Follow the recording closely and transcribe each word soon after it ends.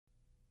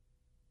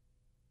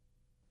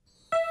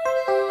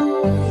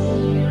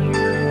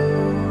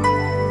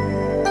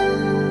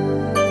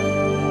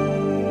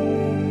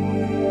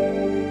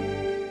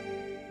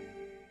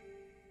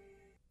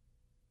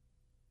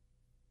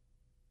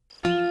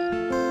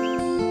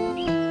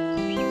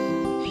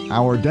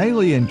Our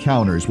daily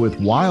encounters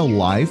with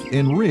wildlife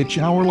enrich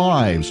our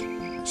lives.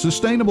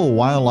 Sustainable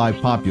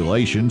wildlife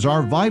populations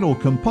are vital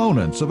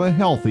components of a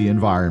healthy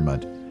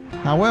environment.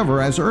 However,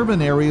 as urban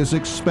areas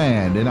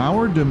expand and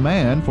our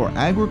demand for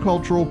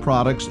agricultural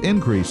products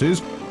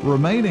increases,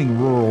 remaining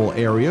rural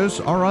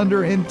areas are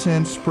under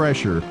intense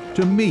pressure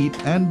to meet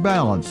and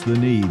balance the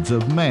needs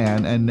of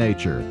man and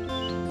nature.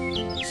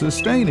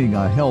 Sustaining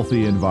a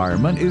healthy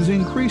environment is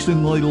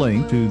increasingly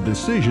linked to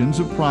decisions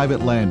of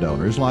private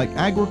landowners like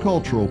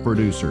agricultural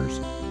producers.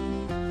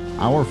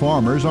 Our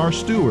farmers are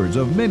stewards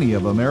of many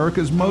of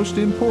America's most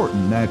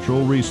important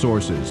natural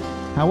resources.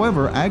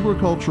 However,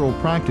 agricultural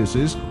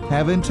practices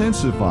have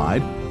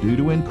intensified due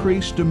to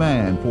increased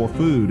demand for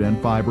food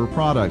and fiber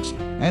products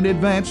and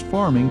advanced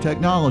farming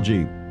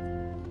technology.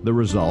 The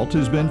result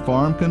has been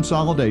farm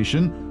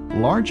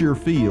consolidation, larger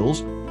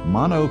fields,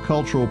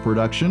 monocultural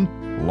production,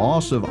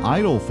 loss of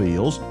idle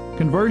fields,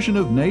 conversion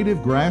of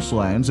native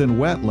grasslands and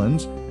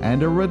wetlands,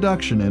 and a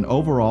reduction in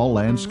overall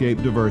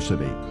landscape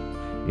diversity.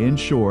 In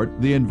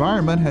short, the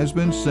environment has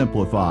been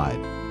simplified,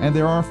 and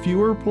there are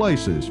fewer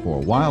places for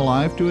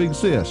wildlife to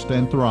exist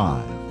and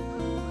thrive.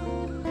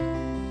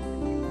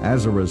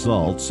 As a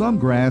result, some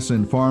grass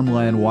and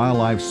farmland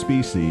wildlife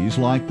species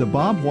like the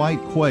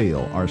bobwhite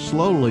quail are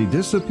slowly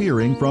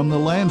disappearing from the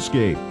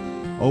landscape.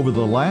 Over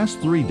the last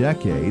 3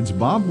 decades,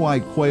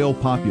 bobwhite quail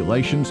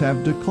populations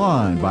have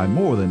declined by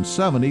more than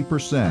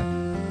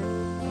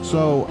 70%.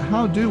 So,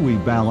 how do we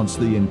balance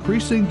the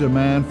increasing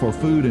demand for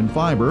food and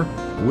fiber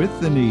with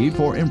the need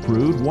for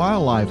improved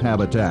wildlife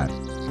habitat?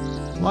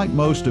 Like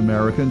most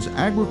Americans,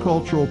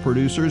 agricultural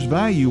producers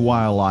value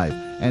wildlife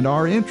and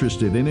are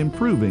interested in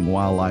improving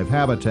wildlife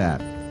habitat.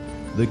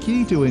 The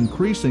key to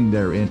increasing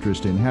their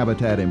interest in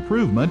habitat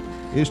improvement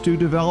is to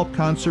develop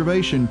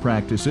conservation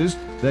practices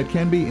that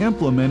can be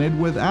implemented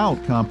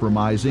without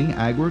compromising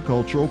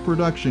agricultural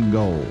production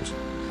goals.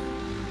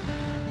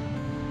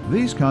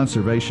 These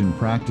conservation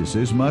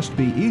practices must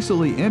be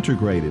easily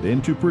integrated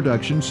into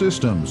production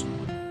systems.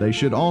 They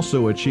should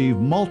also achieve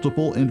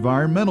multiple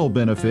environmental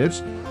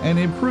benefits and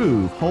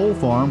improve whole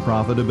farm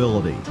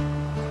profitability.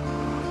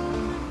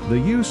 The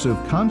use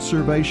of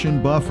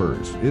conservation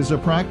buffers is a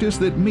practice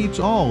that meets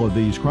all of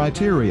these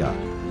criteria.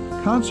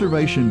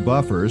 Conservation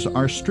buffers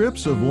are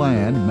strips of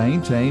land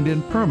maintained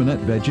in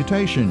permanent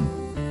vegetation.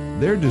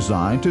 They're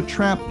designed to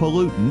trap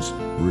pollutants,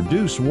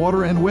 reduce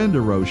water and wind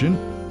erosion,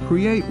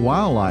 create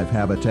wildlife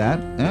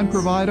habitat, and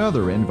provide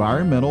other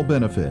environmental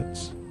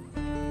benefits.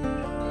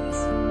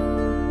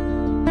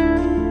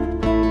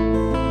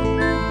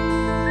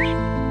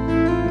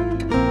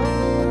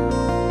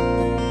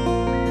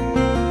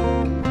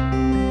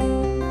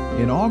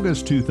 In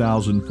August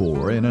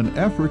 2004, in an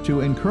effort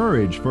to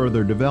encourage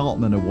further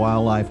development of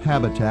wildlife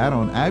habitat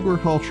on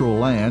agricultural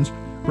lands,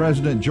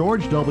 President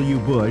George W.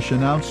 Bush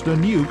announced a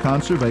new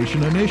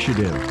conservation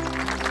initiative.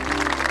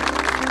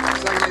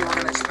 Secondly, we're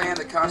going to expand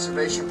the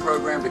conservation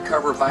program to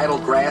cover vital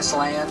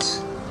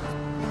grasslands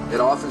that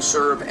often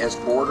serve as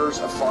borders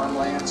of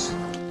farmlands.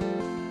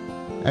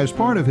 As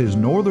part of his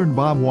Northern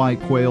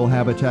Bobwhite Quail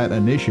Habitat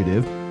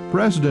Initiative,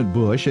 President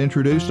Bush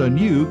introduced a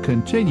new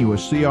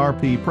continuous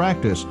CRP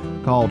practice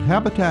called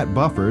Habitat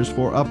Buffers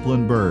for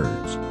Upland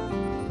Birds.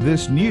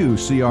 This new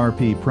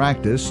CRP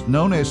practice,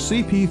 known as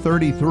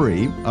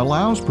CP33,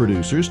 allows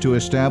producers to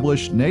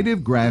establish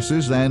native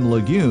grasses and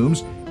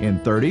legumes in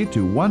 30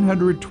 to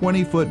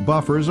 120-foot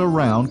buffers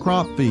around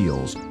crop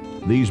fields.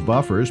 These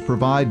buffers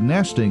provide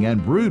nesting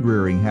and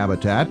brood-rearing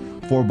habitat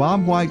for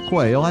bobwhite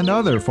quail and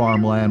other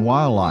farmland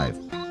wildlife.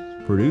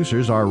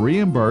 Producers are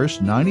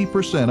reimbursed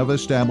 90% of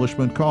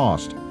establishment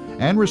cost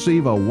and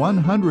receive a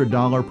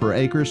 $100 per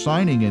acre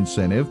signing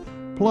incentive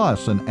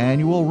plus an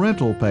annual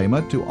rental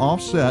payment to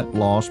offset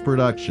lost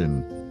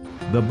production.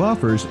 The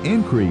buffers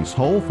increase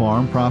whole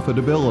farm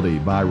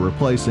profitability by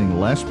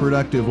replacing less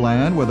productive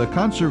land with a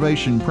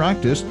conservation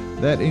practice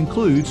that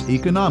includes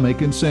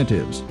economic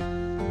incentives.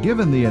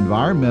 Given the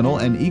environmental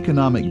and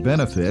economic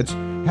benefits,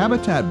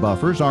 habitat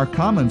buffers are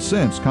common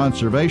sense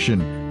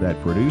conservation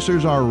that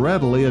producers are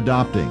readily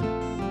adopting.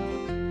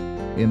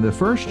 In the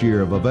first year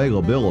of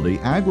availability,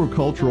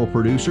 agricultural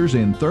producers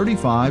in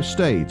 35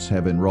 states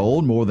have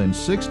enrolled more than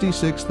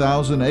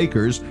 66,000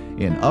 acres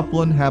in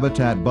upland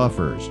habitat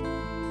buffers.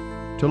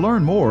 To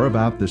learn more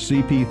about the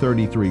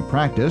CP33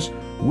 practice,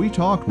 we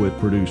talked with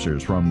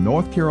producers from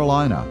North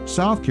Carolina,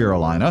 South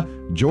Carolina,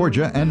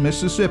 Georgia, and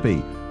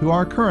Mississippi who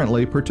are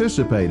currently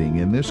participating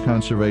in this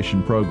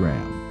conservation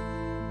program.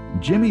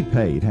 Jimmy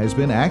Pate has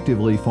been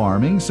actively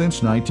farming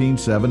since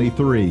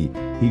 1973.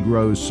 He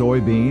grows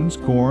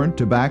soybeans, corn,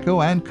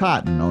 tobacco, and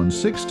cotton on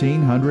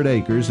 1,600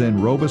 acres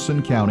in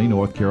Robeson County,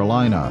 North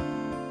Carolina.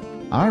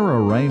 Ira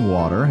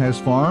Rainwater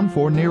has farmed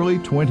for nearly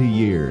 20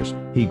 years.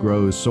 He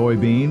grows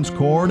soybeans,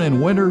 corn,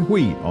 and winter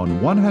wheat on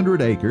 100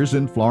 acres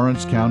in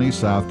Florence County,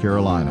 South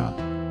Carolina.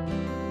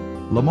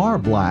 Lamar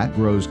Black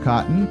grows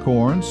cotton,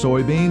 corn,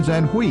 soybeans,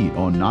 and wheat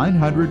on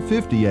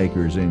 950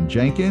 acres in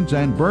Jenkins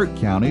and Burke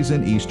counties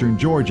in eastern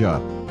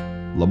Georgia.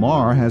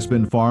 Lamar has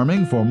been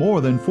farming for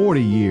more than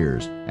 40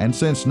 years and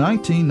since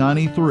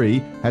 1993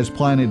 has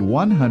planted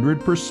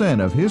 100%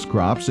 of his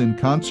crops in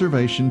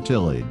conservation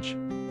tillage.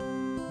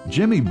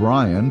 Jimmy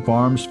Bryan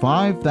farms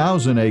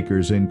 5,000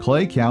 acres in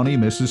Clay County,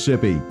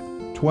 Mississippi.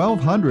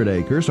 1,200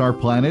 acres are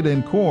planted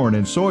in corn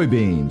and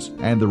soybeans,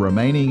 and the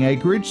remaining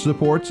acreage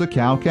supports a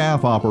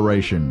cow-calf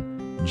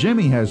operation.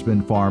 Jimmy has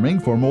been farming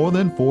for more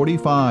than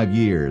 45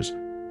 years.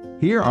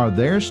 Here are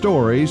their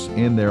stories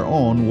in their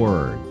own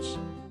words.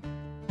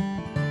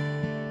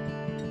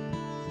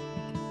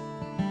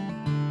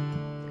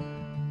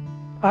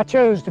 I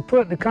chose to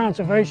put the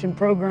conservation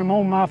program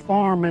on my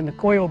farm in the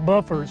quail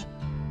buffers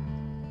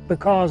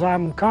because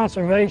I'm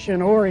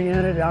conservation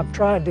oriented. I've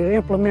tried to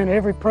implement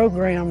every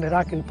program that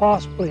I can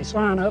possibly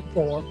sign up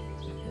for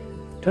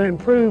to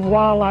improve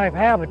wildlife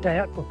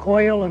habitat for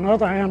quail and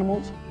other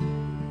animals,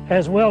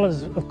 as well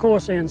as, of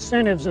course, the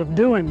incentives of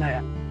doing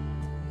that.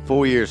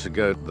 4 years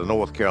ago, the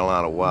North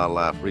Carolina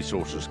Wildlife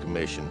Resources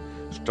Commission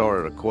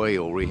started a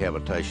quail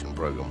rehabilitation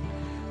program.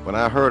 When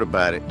I heard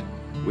about it,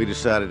 we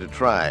decided to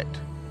try it,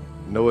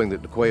 knowing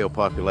that the quail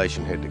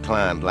population had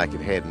declined like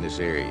it had in this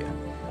area.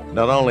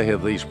 Not only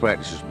have these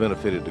practices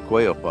benefited the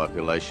quail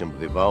population,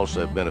 but they've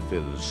also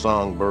benefited the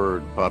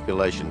songbird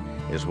population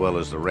as well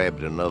as the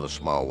rabbit and other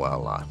small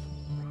wildlife.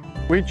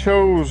 We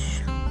chose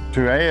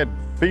to add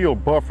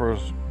field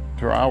buffers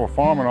to our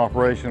farming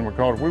operation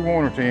because we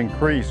wanted to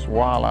increase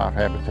wildlife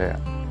habitat,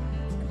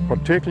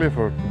 particularly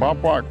for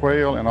bobwhite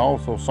quail and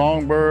also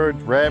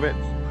songbirds, rabbits,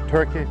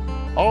 turkey.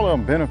 All of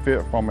them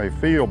benefit from a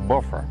field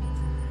buffer.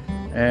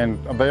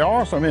 And there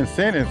are some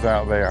incentives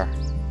out there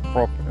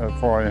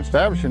for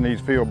establishing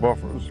these field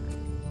buffers.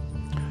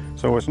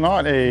 So it's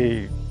not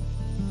a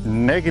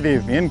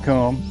negative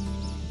income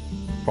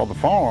for the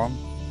farm.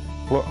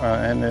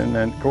 And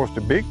then, of course,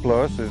 the big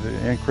plus is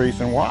the increase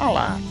in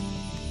wildlife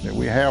that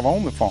we have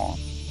on the farm.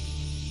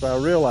 I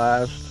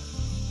realized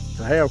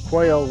to have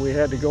quail, we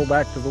had to go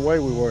back to the way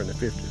we were in the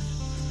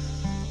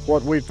 50s.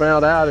 What we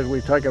found out is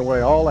we'd taken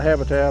away all the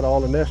habitat,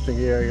 all the nesting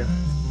area,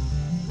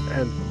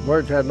 and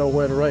birds had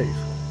nowhere to raise.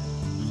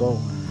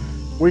 So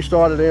we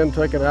started in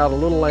taking out a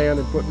little land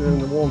and putting it in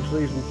the warm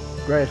season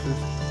grasses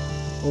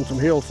on some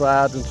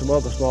hillsides and some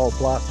other small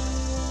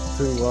plots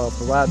to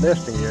provide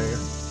nesting area.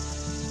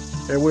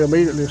 And we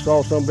immediately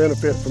saw some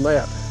benefit from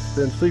that.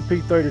 Then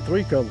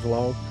CP33 comes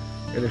along,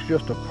 and it's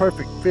just a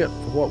perfect fit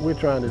for what we're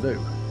trying to do.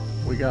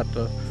 We get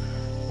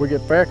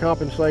fair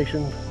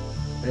compensation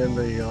in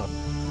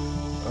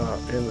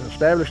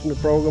establishing the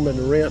program and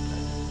the rent.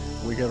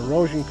 We get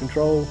erosion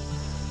control.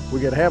 We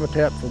get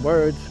habitat for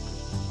birds.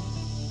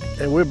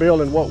 And we're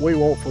building what we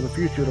want for the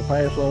future to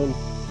pass on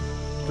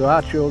to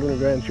our children and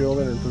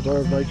grandchildren and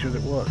preserve nature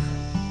that was.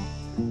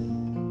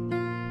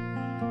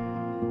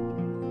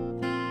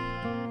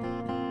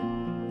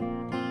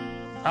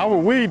 Our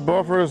weed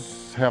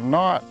buffers have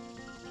not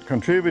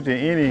contributed to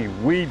any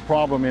weed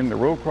problem in the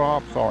row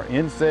crops or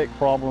insect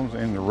problems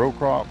in the row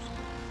crops.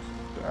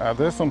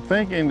 There's some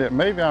thinking that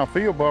maybe our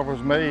field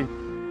buffers may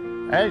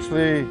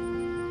actually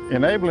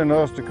enabling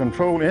us to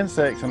control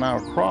insects in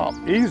our crop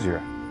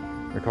easier,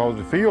 because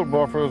the field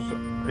buffers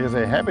is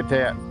a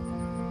habitat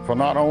for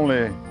not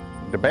only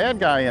the bad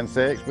guy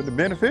insects, but the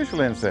beneficial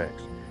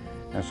insects.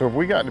 And so if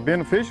we got the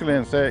beneficial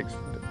insects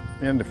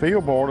in the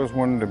field borders,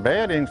 when the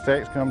bad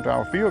insects come to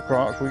our field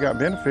crops, we got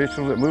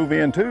beneficials that move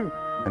in too,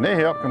 and they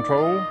help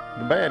control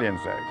the bad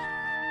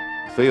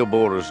insects. Field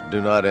borders do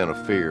not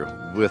interfere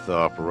with the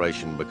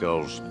operation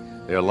because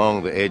they're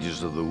along the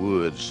edges of the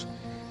woods.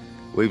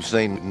 We've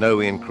seen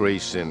no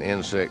increase in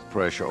insect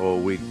pressure or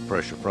weed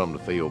pressure from the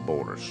field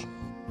borders.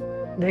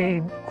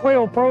 The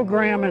quail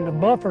program and the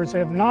buffers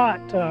have not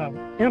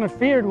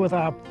interfered with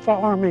our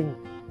farming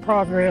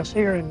progress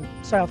here in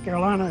South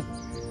Carolina,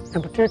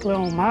 and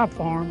particularly on my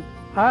farm.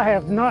 I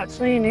have not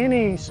seen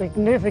any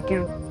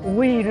significant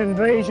weed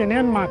invasion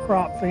in my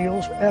crop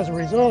fields as a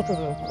result of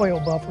the quail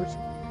buffers.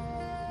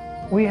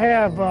 We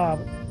have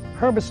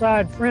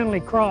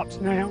herbicide-friendly crops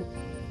now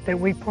that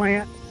we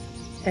plant,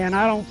 and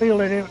I don't feel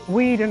that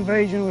weed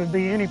invasion would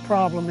be any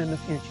problem in the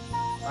future.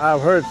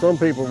 I've heard some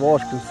people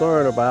voice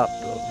concern about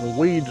the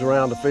weeds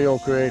around the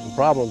field creating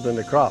problems in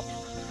the crops.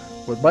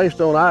 But based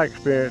on our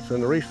experience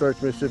and the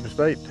research Mississippi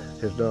State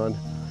has done,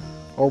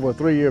 over a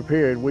 3-year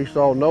period, we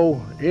saw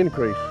no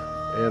increase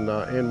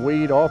in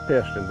weed or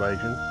pest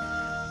invasion.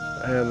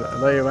 And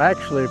they have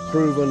actually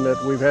proven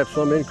that we've had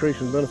some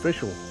increase in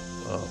beneficial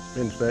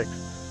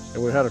insects,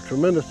 and we've had a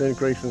tremendous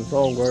increase in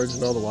songbirds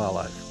and other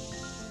wildlife.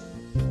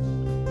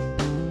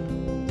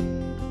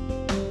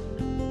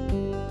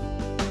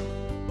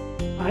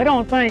 I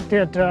don't think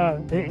that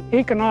the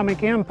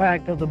economic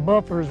impact of the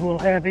buffers will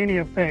have any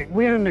effect.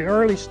 We're in the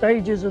early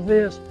stages of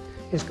this.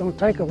 It's going to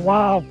take a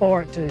while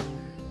for it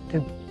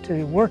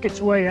to work its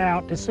way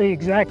out to see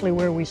exactly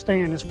where we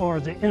stand as far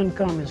as the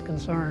income is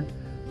concerned.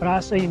 But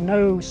I see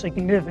no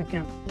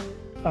significant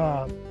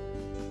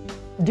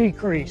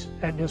decrease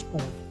at this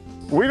point.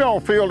 We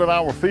don't feel that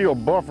our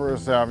field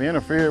buffers have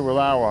interfered with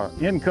our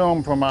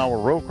income from our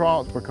row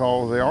crops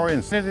because there are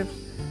incentives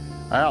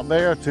out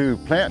there to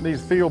plant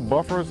these field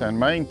buffers and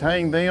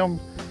maintain them.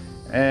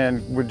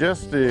 And with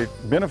just the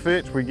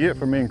benefits we get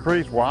from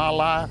increased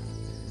wildlife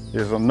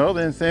is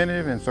another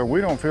incentive, and so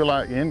we don't feel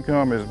like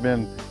income has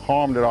been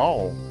harmed at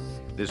all.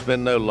 There's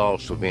been no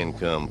loss of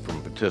income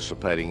from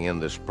participating in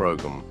this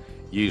program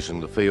using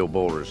the field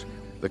borders.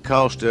 The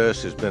cost to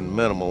us has been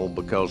minimal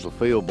because the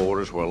field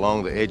borders were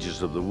along the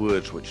edges of the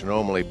woods, which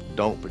normally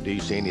don't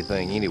produce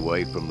anything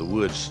anyway from the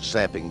woods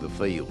sapping the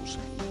fields.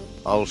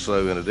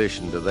 Also, in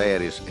addition to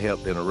that, it's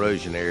helped in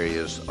erosion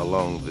areas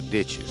along the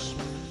ditches.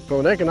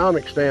 From an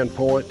economic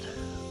standpoint,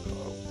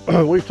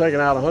 we've taken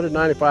out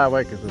 195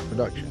 acres of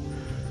production.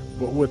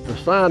 But with the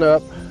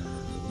sign-up,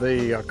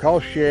 the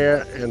cost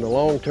share, and the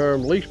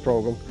long-term lease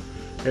program,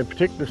 and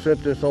particularly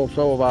set this on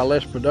some of our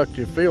less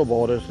productive field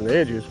borders and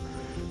edges,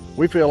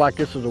 we feel like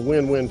this is a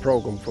win-win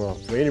program for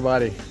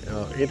anybody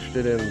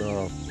interested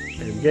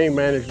in game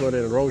management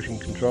and erosion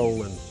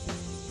control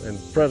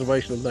and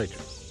preservation of nature.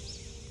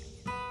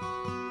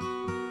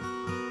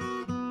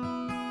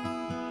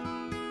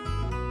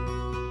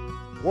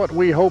 What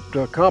we hope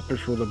to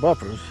accomplish with the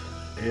buffers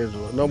is,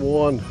 number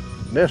one,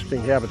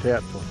 nesting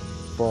habitat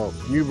for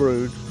new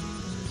broods,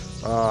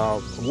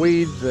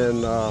 weeds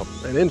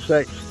and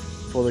insects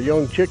for the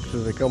young chicks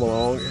as they come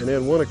along, and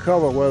then winter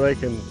cover where they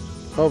can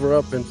hover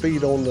up and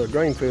feed on the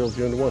grain fields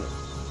during the winter.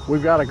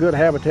 We've got a good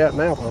habitat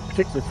now,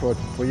 particularly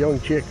for young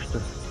chicks to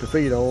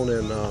feed on,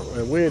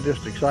 and we're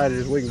just excited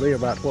as we can be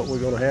about what we're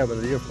going to have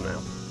in a year from now.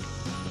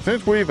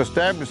 Since we've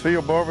established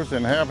field buffers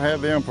and have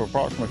had them for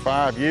approximately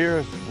 5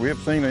 years, we've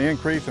seen an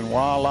increase in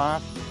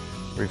wildlife.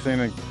 We've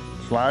seen a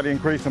slight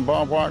increase in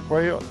bobwhite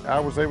quail. I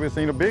would say we've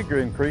seen a bigger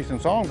increase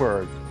in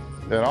songbirds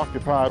that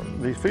occupy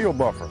these field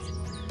buffers.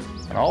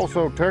 And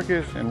also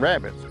turkeys and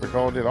rabbits,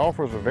 because it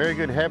offers a very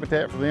good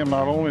habitat for them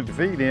not only to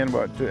feed in,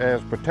 but as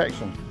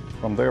protection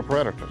from their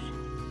predators.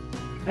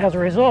 As a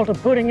result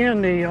of putting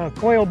in the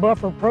quail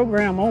buffer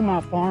program on my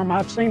farm,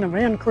 I've seen an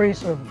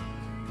increase of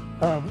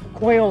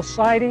quail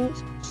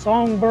sightings,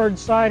 songbird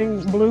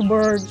sightings,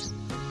 bluebirds,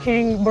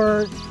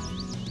 kingbirds,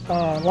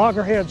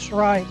 loggerhead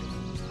shrike.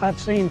 I've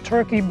seen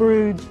turkey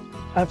broods.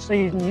 I've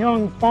seen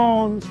young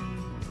fawns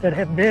that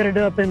have bedded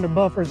up in the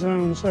buffer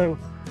zone. So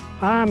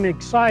I'm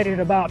excited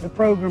about the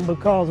program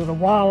because of the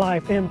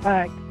wildlife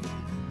impact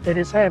that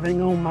it's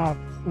having on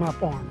my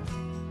farm.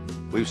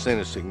 We've seen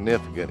a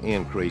significant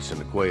increase in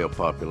the quail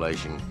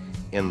population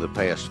in the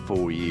past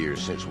 4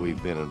 years since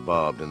we've been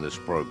involved in this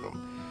program.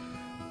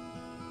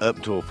 Up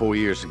until 4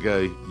 years ago,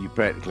 you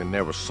practically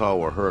never saw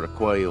or heard a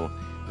quail.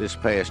 This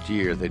past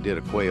year, they did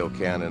a quail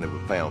count and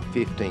they found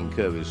 15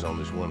 coveys on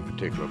this one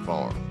particular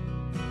farm.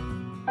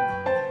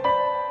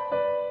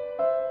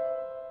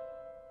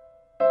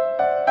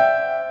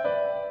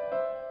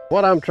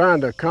 What I'm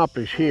trying to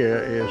accomplish here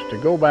is to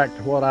go back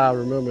to what I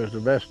remember as the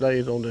best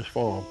days on this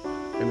farm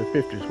in the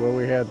 50s, where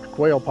we had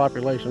quail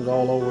populations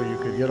all over. You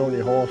could get on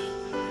your horse,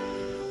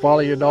 follow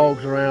your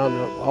dogs around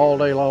all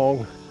day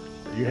long.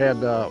 You had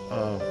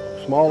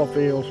smaller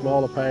fields,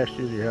 smaller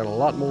pastures. You had a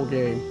lot more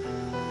game.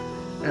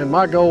 And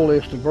my goal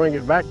is to bring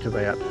it back to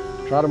that,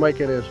 try to make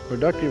it as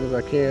productive as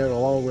I can,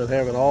 along with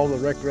having all the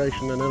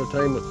recreation and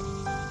entertainment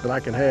that I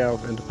can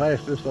have, and to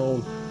pass this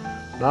on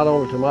not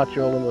only to my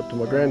children, but to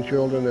my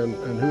grandchildren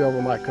and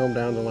whoever might come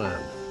down the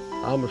line.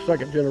 I'm the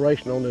second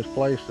generation on this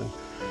place, and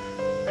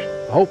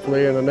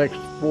hopefully in the next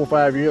 4 or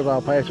 5 years,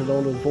 I'll pass it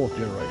on to the fourth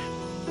generation.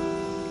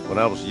 When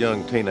I was a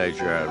young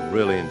teenager, I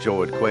really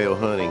enjoyed quail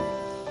hunting.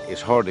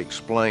 It's hard to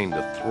explain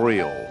the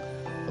thrill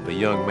of a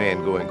young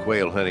man going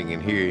quail hunting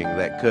and hearing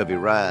that covey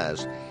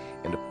rise.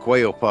 And the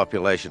quail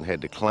population had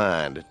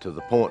declined to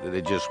the point that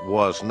there just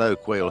was no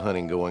quail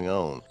hunting going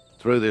on.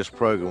 Through this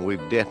program, we're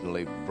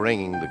definitely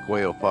bringing the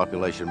quail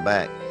population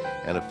back.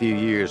 In a few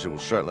years, there will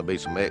certainly be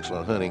some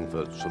excellent hunting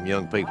for some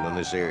young people in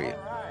this area.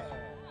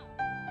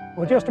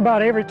 Well, just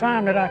about every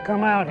time that I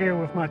come out here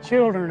with my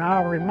children,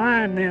 I'll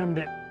remind them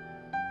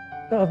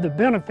of the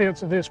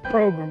benefits of this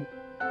program,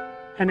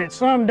 and that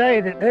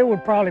someday that they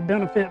would probably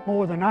benefit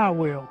more than I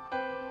will,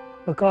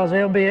 because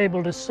they'll be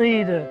able to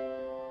see the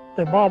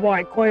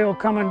bobwhite quail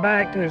coming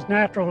back to his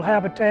natural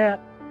habitat,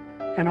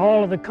 and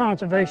all of the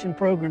conservation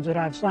programs that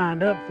I've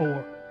signed up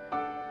for.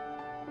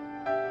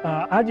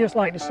 I'd just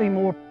like to see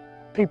more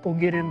people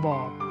get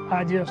involved.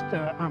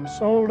 I'm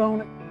sold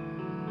on it.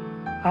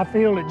 I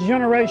feel that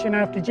generation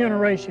after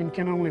generation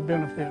can only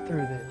benefit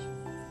through this.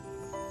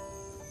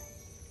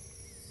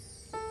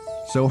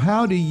 So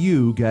how do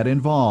you get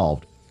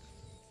involved?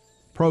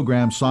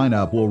 Program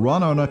sign-up will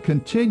run on a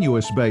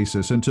continuous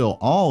basis until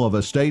all of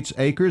a state's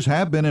acres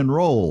have been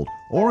enrolled,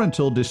 or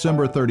until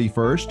December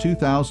 31st,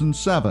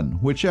 2007,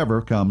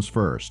 whichever comes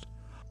first.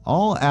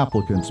 All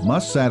applicants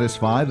must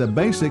satisfy the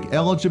basic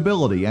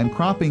eligibility and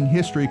cropping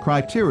history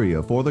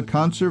criteria for the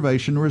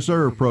Conservation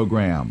Reserve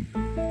Program.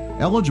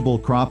 Eligible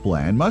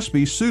cropland must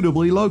be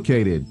suitably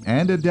located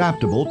and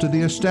adaptable to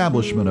the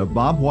establishment of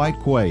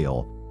bobwhite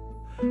quail.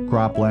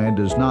 Cropland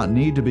does not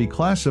need to be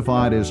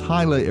classified as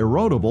highly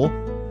erodible,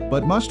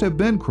 but must have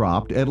been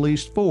cropped at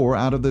least 4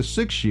 out of the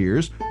 6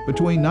 years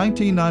between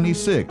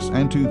 1996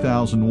 and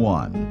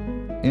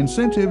 2001.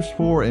 Incentives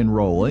for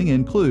enrolling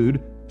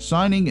include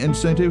signing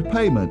incentive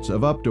payments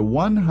of up to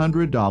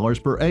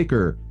 $100 per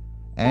acre,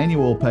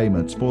 annual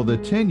payments for the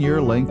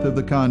 10-year length of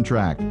the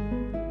contract,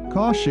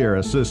 cost share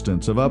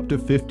assistance of up to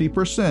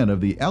 50% of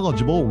the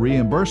eligible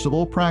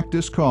reimbursable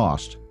practice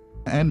cost,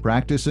 and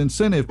practice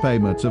incentive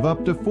payments of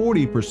up to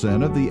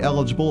 40% of the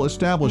eligible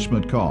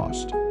establishment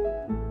cost.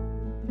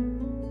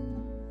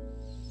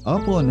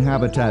 Upland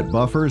habitat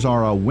buffers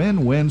are a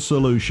win-win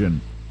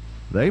solution.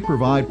 They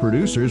provide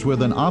producers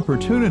with an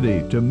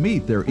opportunity to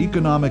meet their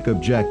economic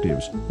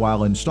objectives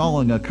while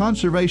installing a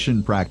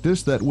conservation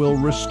practice that will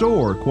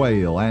restore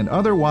quail and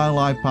other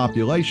wildlife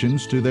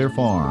populations to their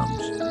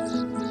farms.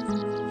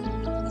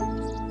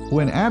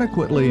 When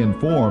adequately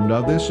informed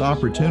of this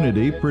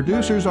opportunity,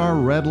 producers are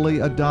readily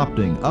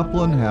adopting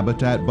upland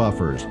habitat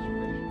buffers.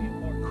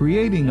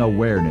 Creating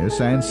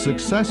awareness and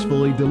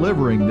successfully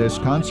delivering this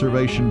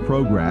conservation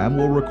program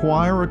will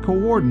require a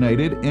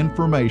coordinated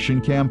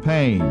information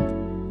campaign.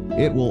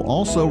 It will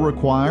also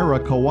require a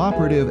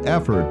cooperative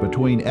effort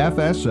between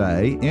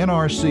FSA,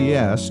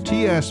 NRCS,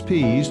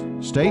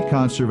 TSPs, state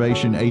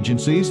conservation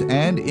agencies,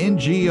 and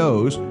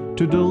NGOs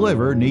to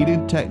deliver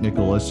needed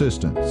technical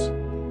assistance.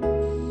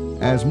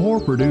 As more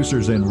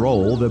producers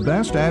enroll, the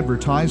best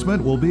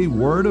advertisement will be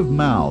word of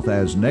mouth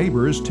as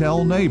neighbors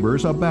tell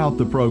neighbors about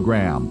the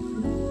program.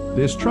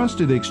 This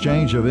trusted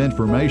exchange of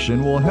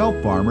information will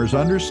help farmers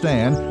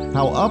understand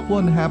how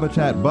upland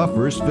habitat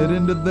buffers fit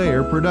into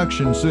their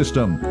production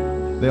system.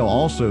 They'll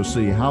also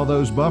see how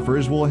those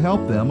buffers will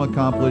help them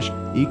accomplish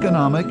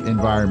economic,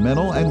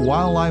 environmental, and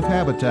wildlife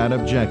habitat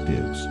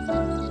objectives.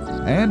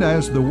 And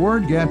as the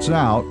word gets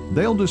out,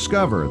 they'll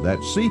discover that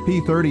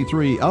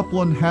CP33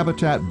 upland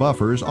habitat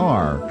buffers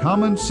are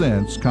common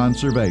sense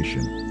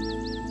conservation.